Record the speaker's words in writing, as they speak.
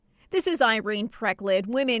This is Irene Precklett.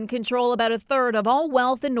 Women control about a third of all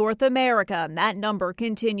wealth in North America. That number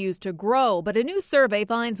continues to grow, but a new survey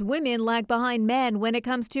finds women lag behind men when it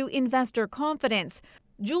comes to investor confidence.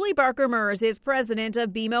 Julie Barker-Mers is president of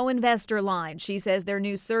BMO Investor Line. She says their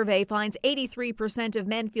new survey finds 83% of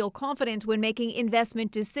men feel confident when making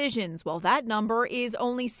investment decisions, while that number is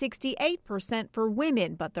only 68% for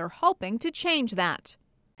women, but they're hoping to change that.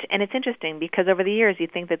 And it's interesting because over the years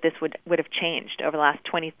you'd think that this would have changed over the last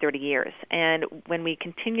 20, 30 years. And when we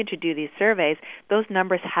continue to do these surveys, those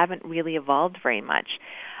numbers haven't really evolved very much.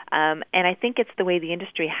 And I think it's the way the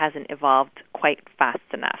industry hasn't evolved quite fast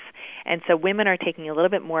enough. And so women are taking a little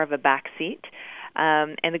bit more of a back seat.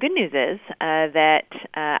 And the good news is that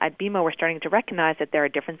at BMO we're starting to recognize that there are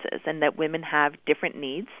differences and that women have different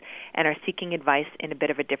needs and are seeking advice in a bit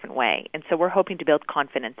of a different way. And so we're hoping to build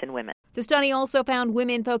confidence in women. The study also found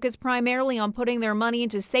women focus primarily on putting their money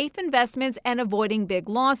into safe investments and avoiding big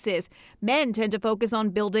losses. Men tend to focus on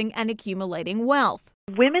building and accumulating wealth.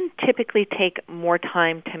 Women typically take more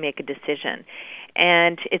time to make a decision.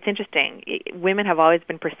 And it's interesting. Women have always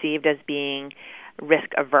been perceived as being risk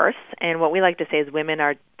averse, and what we like to say is women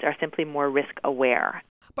are simply more risk aware.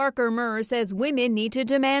 Barker-Mers says women need to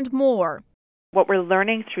demand more. What we're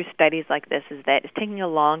learning through studies like this is that it's taking a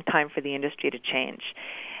long time for the industry to change.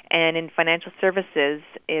 And in financial services,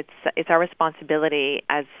 it's our responsibility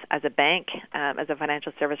as a bank, as a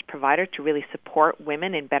financial service provider, to really support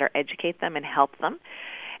women and better educate them and help them.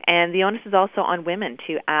 And the onus is also on women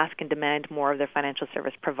to ask and demand more of their financial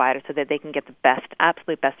service providers so that they can get the best,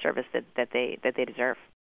 absolute best service that they deserve.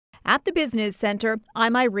 At the Business Center,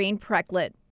 I'm Irene Precklett.